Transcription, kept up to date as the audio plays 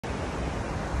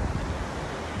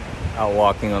out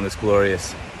walking on this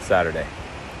glorious Saturday,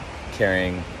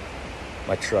 carrying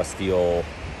my trusty old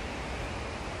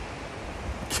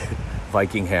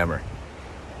Viking hammer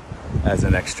as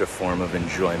an extra form of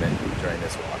enjoyment during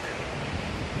this walk.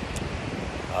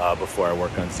 Before I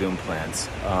work on Zoom plans,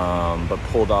 but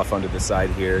pulled off onto the side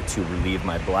here to relieve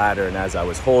my bladder. And as I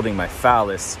was holding my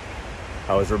phallus,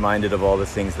 I was reminded of all the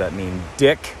things that mean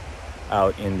dick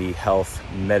out in the health,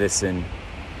 medicine,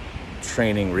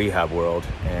 training, rehab world.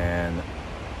 And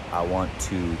I want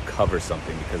to cover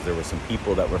something because there were some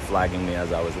people that were flagging me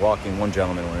as I was walking. One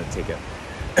gentleman wanted to take a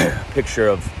picture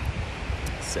of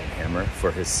said hammer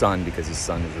for his son because his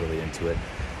son is really into it.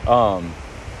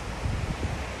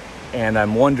 And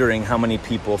I'm wondering how many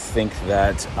people think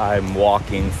that I'm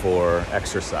walking for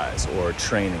exercise or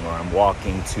training, or I'm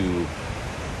walking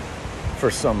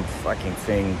for some fucking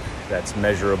thing that's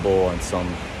measurable on some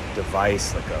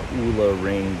device like a Oura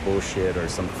ring bullshit or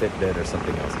some Fitbit or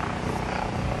something else.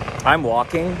 I'm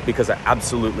walking because I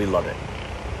absolutely love it.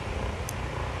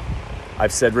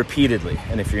 I've said repeatedly,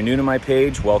 and if you're new to my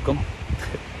page, welcome.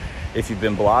 If you've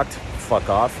been blocked, fuck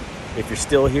off. If you're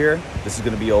still here, this is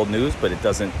going to be old news, but it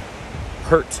doesn't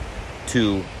hurt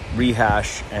to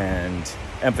rehash and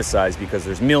emphasize because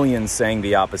there's millions saying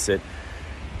the opposite,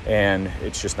 and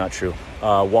it's just not true.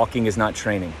 Walking is not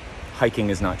training. Hiking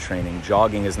is not training.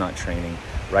 Jogging is not training.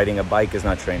 Riding a bike is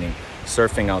not training.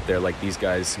 Surfing out there like these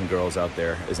guys and girls out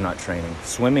there is not training.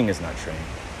 Swimming is not training.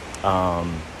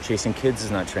 Chasing kids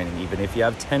is not training, even if you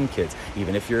have 10 kids,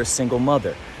 even if you're a single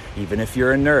mother, even if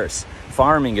you're a nurse.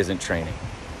 Farming isn't training.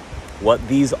 What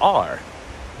these are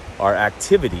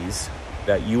activities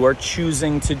that you are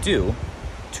choosing to do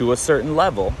to a certain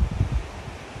level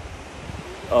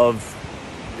of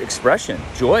expression,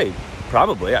 joy,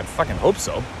 probably. I fucking hope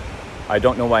so. I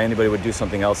don't know why anybody would do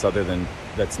something else other than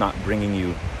that's not bringing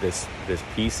you this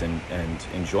peace and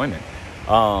enjoyment.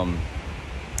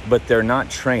 But they're not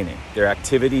training. They're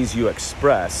activities you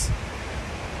express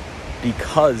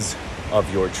because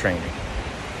of your training.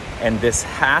 And this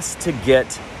has to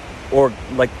get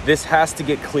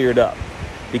cleared up.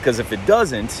 Because if it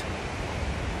doesn't,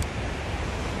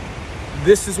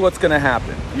 this is what's going to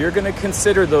happen. You're going to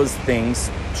consider those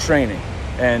things training,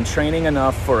 and training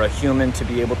enough for a human to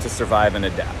be able to survive and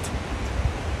adapt.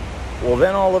 Well,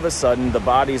 then all of a sudden, the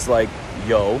body's like,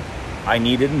 yo, I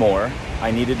needed more.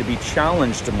 I needed to be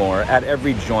challenged more at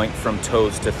every joint from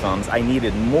toes to thumbs. I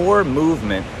needed more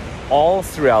movement all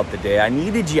throughout the day. I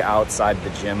needed you outside the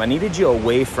gym. I needed you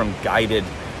away from guided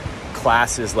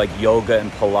classes like yoga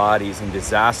and Pilates and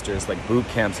disasters like boot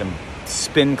camps and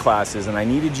spin classes, and I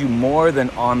needed you more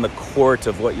than on the court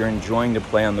of what you're enjoying to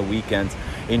play on the weekends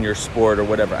in your sport or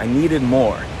whatever. I needed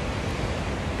more.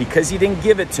 Because you didn't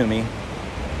give it to me,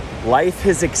 life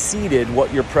has exceeded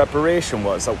what your preparation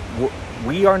was. So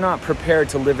we are not prepared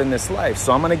to live in this life,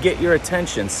 so I'm going to get your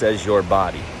attention, says your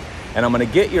body. And I'm going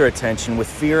to get your attention with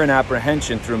fear and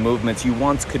apprehension through movements you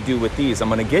once could do with ease. I'm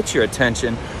going to get your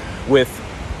attention with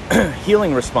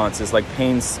healing responses like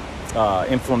pains,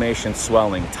 inflammation,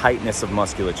 swelling, tightness of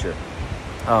musculature,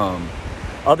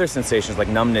 other sensations like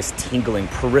numbness, tingling,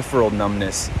 peripheral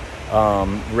numbness,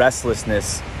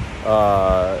 restlessness,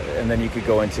 and then you could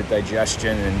go into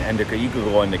digestion and endocrine. You could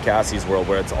go into Cassie's world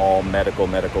where it's all medical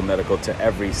to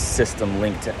every system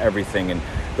linked to everything, and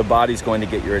the body's going to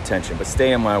get your attention. But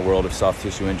stay in my world of soft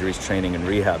tissue injuries, training, and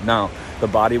rehab. Now, the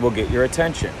body will get your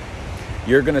attention.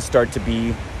 You're going to start to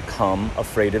become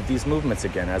afraid of these movements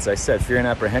again. As I said, fear and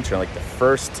apprehension are like the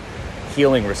first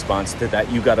healing response to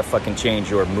that. You got to fucking change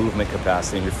your movement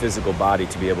capacity in your physical body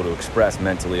to be able to express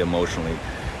mentally, emotionally,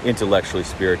 intellectually,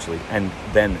 spiritually, and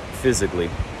then physically.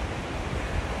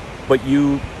 But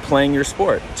you playing your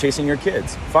sport, chasing your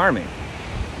kids, farming,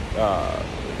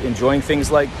 enjoying things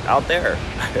like out there,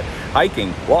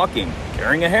 hiking, walking,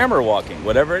 carrying a hammer, walking,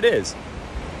 whatever it is,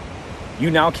 you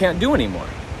now can't do anymore.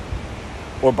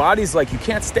 Or body's like, you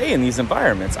can't stay in these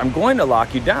environments. I'm going to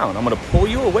lock you down. I'm going to pull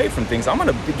you away from things. I'm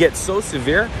going to get so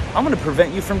severe, I'm going to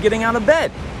prevent you from getting out of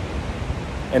bed.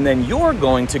 And then you're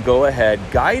going to go ahead,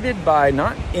 guided by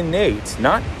not innate,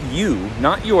 not you,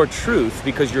 not your truth,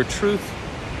 because your truth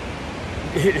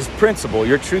is principle.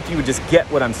 Your truth, you would just get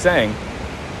what I'm saying.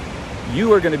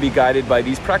 You are going to be guided by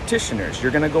these practitioners.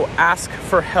 You're going to go ask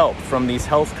for help from these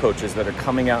health coaches that are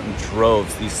coming out in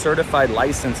droves, these certified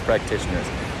licensed practitioners,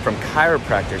 from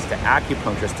chiropractors to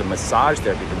acupuncturists to massage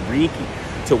therapy to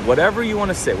Reiki to whatever you want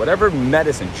to say, whatever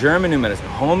medicine, German new medicine,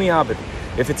 homeopathy.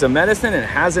 If it's a medicine and it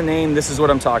has a name, this is what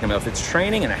I'm talking about. If it's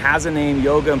training and it has a name,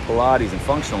 yoga and Pilates and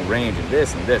functional range and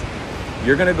this,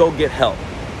 you're going to go get help.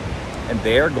 And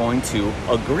they are going to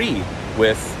agree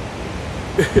with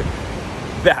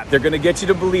that. They're going to get you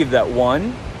to believe that,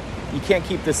 one, you can't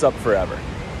keep this up forever.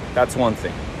 That's one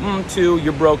thing. Two,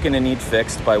 you're broken and need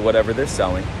fixed by whatever they're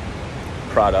selling.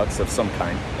 Products of some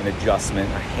kind, an adjustment,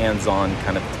 a hands-on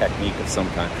kind of technique of some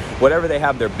kind. Whatever they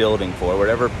have their building for,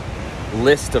 whatever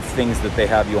list of things that they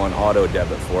have you on auto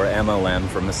debit for, MLM,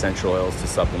 from essential oils to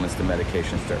supplements to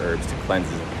medications to herbs to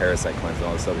cleanses and parasite cleanses and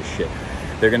all this other shit.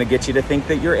 They're going to get you to think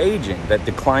that you're aging, that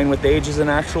decline with age is an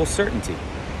actual certainty.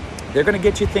 They're going to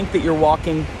get you to think that you're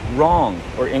walking wrong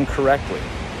or incorrectly,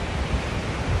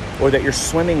 or that you're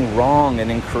swimming wrong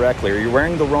and incorrectly, or you're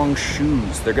wearing the wrong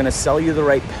shoes. They're going to sell you the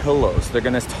right pillows. They're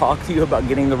going to talk to you about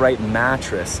getting the right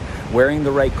mattress, wearing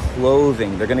the right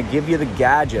clothing. They're going to give you the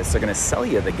gadgets. They're going to sell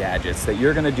you the gadgets that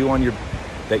you're going to do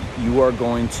that you are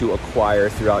going to acquire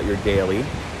throughout your daily,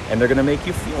 and they're going to make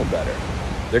you feel better.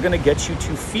 They're going to get you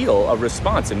to feel a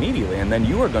response immediately, and then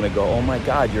you are going to go, oh my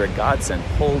God, you're a godsend.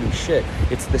 Holy shit,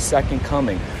 it's the second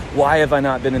coming. Why have I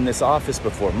not been in this office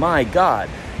before? My God.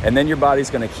 And then your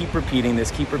body's going to keep repeating this,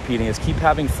 keep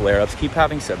having flare-ups, keep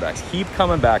having setbacks, keep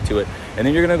coming back to it. And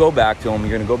then you're going to go back to them.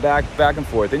 You're going to go back and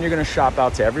forth. Then you're going to shop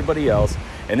out to everybody else.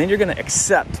 And then you're going to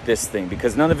accept this thing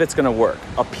because none of it's going to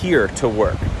appear to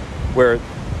work. Where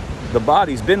the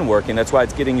body's been working, that's why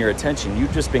it's getting your attention.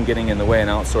 You've just been getting in the way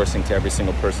and outsourcing to every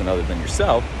single person other than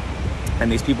yourself.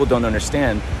 And these people don't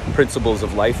understand principles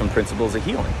of life and principles of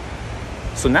healing.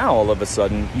 So now all of a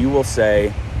sudden you will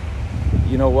say,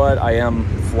 you know what, I am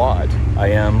flawed, I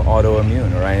am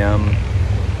autoimmune, or I am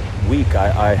weak,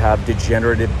 I have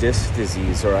degenerative disc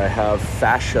disease, or I have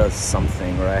fascia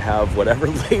something, or I have whatever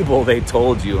label they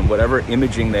told you and whatever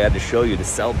imaging they had to show you to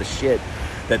sell the shit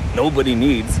that nobody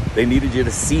needs. They needed you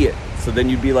to see it. So then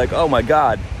you'd be like, oh my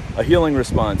God, a healing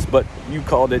response, but you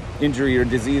called it injury or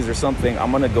disease or something,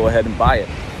 I'm gonna go ahead and buy it.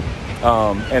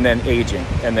 And then aging,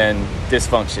 and then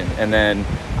dysfunction, and then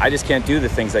I just can't do the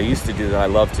things I used to do that I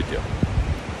love to do.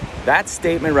 That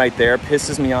statement right there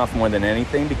pisses me off more than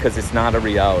anything because it's not a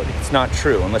reality. It's not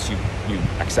true unless you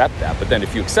accept that. But then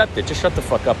if you accept it, just shut the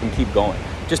fuck up and keep going.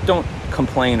 Just don't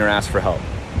complain or ask for help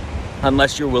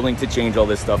unless you're willing to change all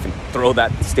this stuff and throw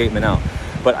that statement out.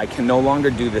 But I can no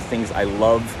longer do the things I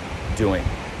love doing,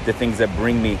 the things that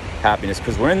bring me happiness,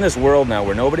 because we're in this world now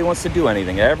where nobody wants to do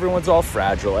anything. Everyone's all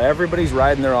fragile. Everybody's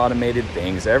riding their automated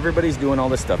things. Everybody's doing all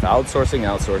this stuff,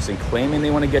 outsourcing, claiming they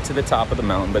want to get to the top of the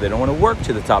mountain, but they don't want to work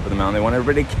to the top of the mountain. They want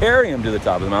everybody to carry them to the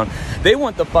top of the mountain. They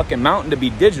want the fucking mountain to be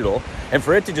digital and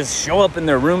for it to just show up in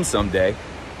their room someday.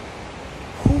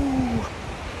 Whew.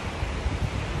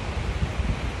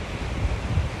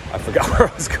 I forgot where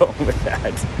I was going with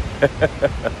that.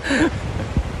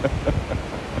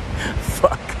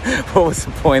 Fuck. What was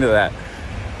the point of that?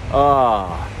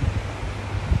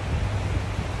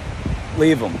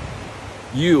 Leave them.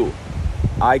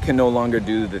 I can no longer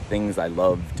do the things I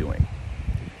love doing.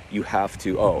 You have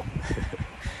to,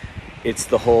 it's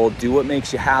the whole do what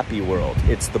makes you happy world.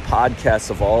 It's the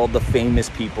podcasts of all the famous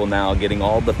people now, getting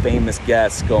all the famous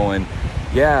guests going,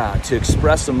 yeah, to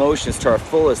express emotions to our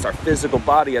fullest, our physical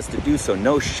body has to do so.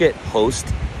 No shit, host.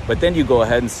 But then you go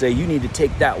ahead and say, you need to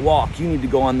take that walk. You need to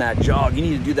go on that jog. You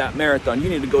need to do that marathon. You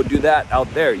need to go do that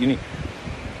out there.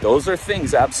 Those are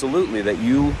things, absolutely, that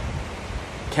you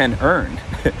can earn.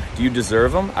 Do you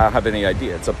deserve them? I don't have any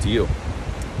idea. It's up to you.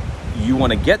 You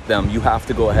want to get them, you have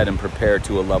to go ahead and prepare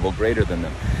to a level greater than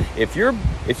them. If your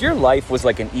life was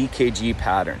like an EKG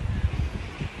pattern,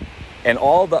 and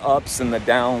all the ups and the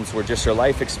downs were just your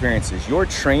life experiences, your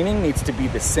training needs to be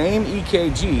the same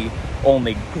EKG,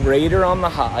 only greater on the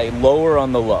high, lower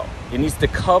on the low. It needs to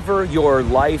cover your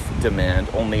life demand,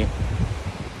 only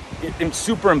it's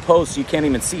superimposed so you can't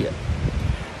even see it.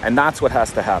 And that's what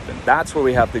has to happen. That's where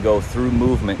we have to go through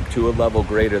movement to a level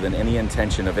greater than any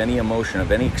intention of any emotion,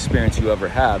 of any experience you ever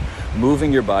have,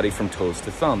 moving your body from toes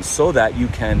to thumbs so that you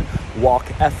can walk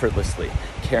effortlessly,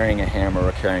 carrying a hammer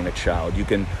or carrying a child. You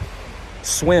can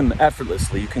swim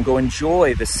effortlessly. You can go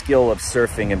enjoy the skill of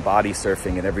surfing and body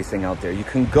surfing and everything out there. You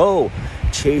can go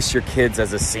chase your kids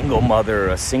as a single mother or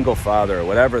a single father or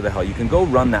whatever the hell. You can go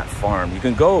run that farm. You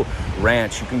can go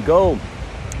ranch. You can go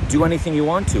do anything you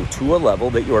want to a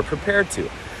level that you're prepared to.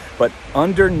 But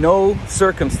under no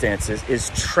circumstances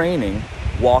is training,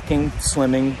 walking,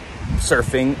 swimming,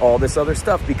 surfing, all this other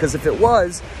stuff, because if it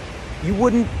was, it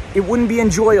wouldn't be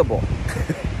enjoyable.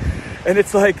 And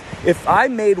it's like, if I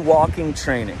made walking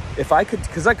training, if I could,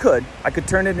 because I could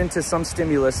turn it into some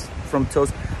stimulus from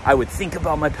toes. I would think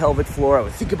about my pelvic floor. I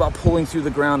would think about pulling through the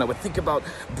ground. I would think about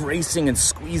bracing and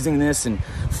squeezing this and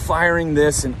firing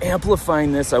this and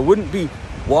amplifying this. I wouldn't be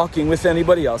walking with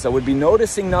anybody else. I would be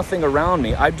noticing nothing around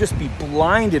me. I'd just be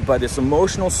blinded by this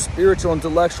emotional, spiritual,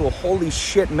 intellectual, holy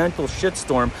shit, mental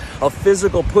shitstorm of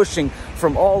physical pushing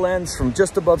from all ends, from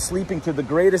just above sleeping to the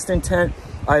greatest intent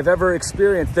I've ever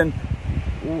experienced. Then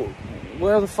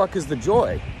where the fuck is the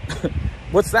joy?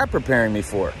 What's that preparing me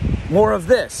for? More of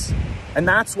this. And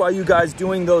that's why you guys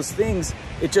doing those things,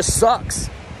 it just sucks.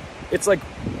 It's like,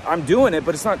 I'm doing it,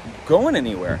 but it's not going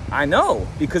anywhere. I know,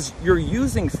 because you're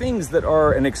using things that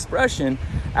are an expression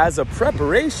as a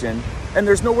preparation, and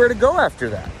there's nowhere to go after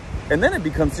that. And then it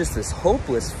becomes just this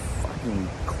hopeless fucking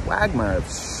quagmire of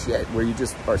shit where you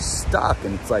just are stuck,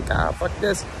 and it's like, fuck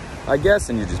this, I guess,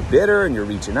 and you're just bitter, and you're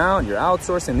reaching out, and you're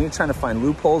outsourcing, and you're trying to find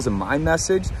loopholes in my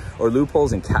message, or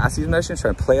loopholes in Cassie's message,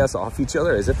 trying to play us off each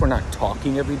other as if we're not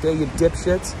talking every day, you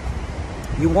dipshits.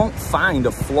 You won't find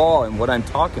a flaw in what I'm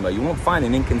talking about. You won't find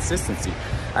an inconsistency.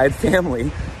 I had family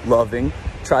loving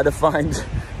try to find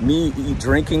me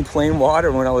drinking plain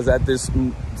water when I was at this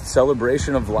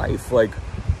celebration of life. Like,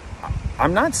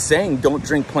 I'm not saying don't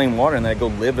drink plain water and then I go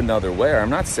live another way. I'm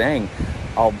not saying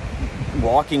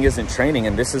walking isn't training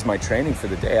and this is my training for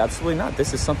the day. Absolutely not.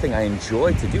 This is something I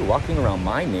enjoy to do. Walking around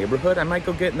my neighborhood, I might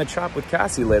go get in the chop with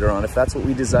Cassie later on if that's what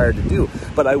we desire to do.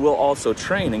 But I will also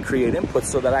train and create inputs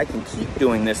so that I can keep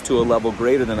doing this to a level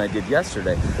greater than I did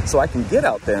yesterday. So I can get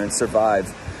out there and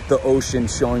survive the ocean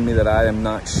showing me that I am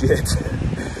not shit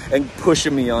and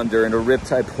pushing me under and a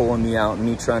riptide pulling me out and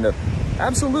me trying to,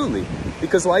 absolutely.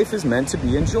 Because life is meant to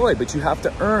be enjoyed, but you have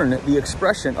to earn the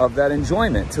expression of that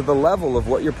enjoyment to the level of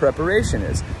what your preparation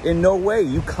is. In no way,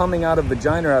 you coming out of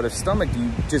vagina or out of stomach, do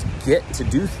you just get to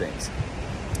do things.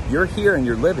 You're here and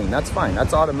you're living, that's fine,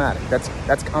 that's automatic,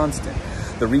 that's constant.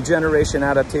 The regeneration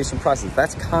adaptation process,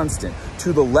 that's constant.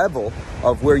 To the level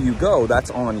of where you go, that's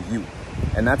on you.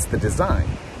 And that's the design.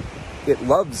 It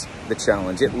loves the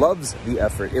challenge, it loves the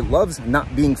effort, it loves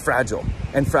not being fragile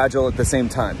and fragile at the same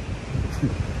time.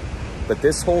 But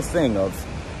this whole thing of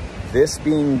this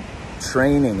being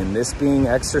training and this being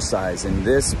exercise and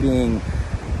this being,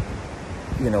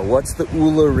 you know, what's the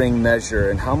Oula ring measure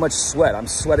and how much sweat? I'm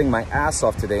sweating my ass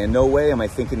off today. In no way am I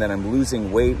thinking that I'm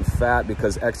losing weight and fat,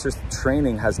 because exercise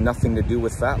training has nothing to do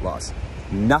with fat loss.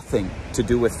 Nothing to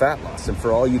do with fat loss. And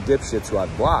for all you dipshits who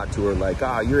I've blocked who are like,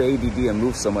 you're ADD and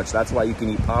move so much, that's why you can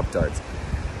eat Pop-Tarts.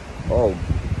 Oh,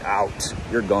 out,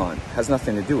 you're gone. Has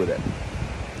nothing to do with it.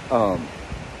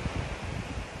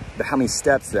 But how many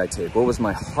steps did I take? What was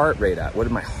my heart rate at? What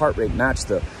did my heart rate match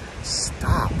the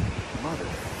stop?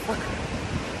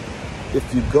 Motherfucker.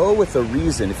 If you go with a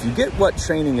reason, if you get what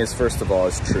training is, first of all,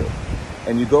 is true,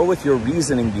 and you go with your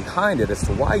reasoning behind it as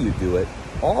to why you do it,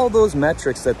 all those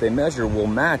metrics that they measure will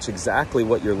match exactly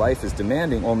what your life is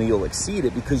demanding, only you'll exceed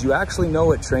it because you actually know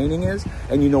what training is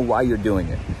and you know why you're doing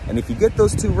it. And if you get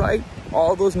those two right,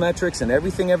 all those metrics and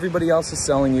everything everybody else is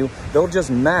selling you, they'll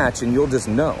just match and you'll just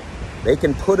know. They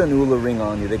can put an Oula ring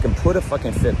on you. They can put a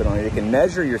fucking Fitbit on you. They can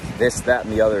measure your this, that,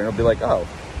 and the other. And it'll be like, oh,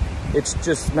 it's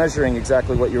just measuring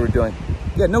exactly what you were doing.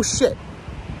 Yeah, no shit.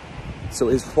 So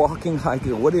is walking,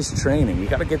 hiking, what is training? We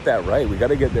got to get that right. We got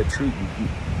to get that true.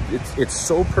 It's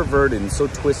so perverted and so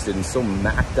twisted and so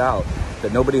macked out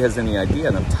that nobody has any idea.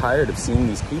 And I'm tired of seeing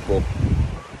these people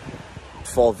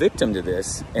fall victim to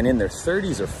this and in their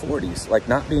 30s or 40s, like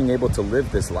not being able to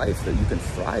live this life that you can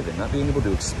thrive in, not being able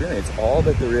to experience all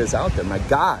that there is out there. My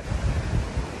God,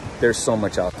 there's so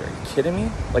much out there. Are you kidding me?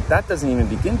 Like that doesn't even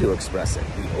begin to express it.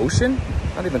 The ocean,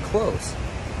 not even close.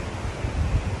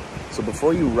 So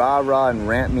before you rah-rah and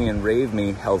rant me and rave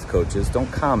me, health coaches,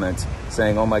 don't comment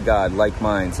saying, oh my God, like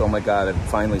minds, oh my God, and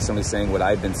finally somebody saying what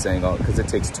I've been saying, because it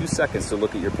takes 2 seconds to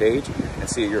look at your page and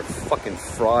see you're a fucking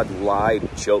fraud, lie,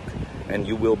 joke, and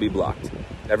you will be blocked.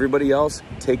 Everybody else,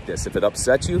 take this. If it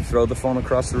upsets you, throw the phone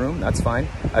across the room, that's fine.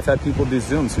 I've had people do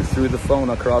Zooms who threw the phone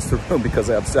across the room because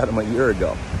I upset them a year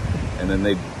ago. And then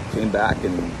they came back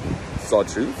and saw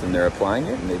truth and they're applying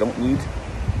it and they don't need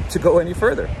to go any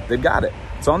further. They've got it.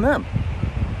 It's on them.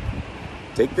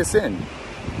 Take this in.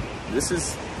 This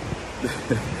is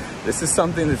this is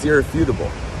something that's irrefutable.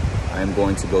 I am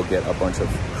going to go get a bunch of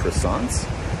croissants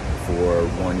for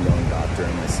one young doctor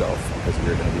and myself because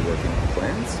we're going to be working on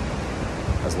plans.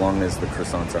 As long as the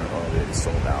croissants aren't already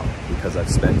sold out, because I've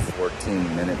spent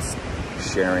 14 minutes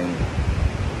sharing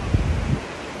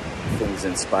things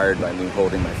inspired by me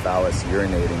holding my phallus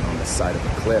urinating on the side of a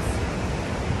cliff.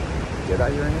 Did I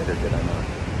urinate or did I not?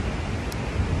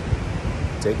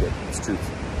 Take it. It's truth.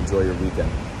 Enjoy your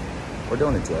weekend. Or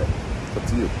don't enjoy it. It's up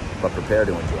to you. But prepare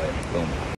to enjoy it. Boom.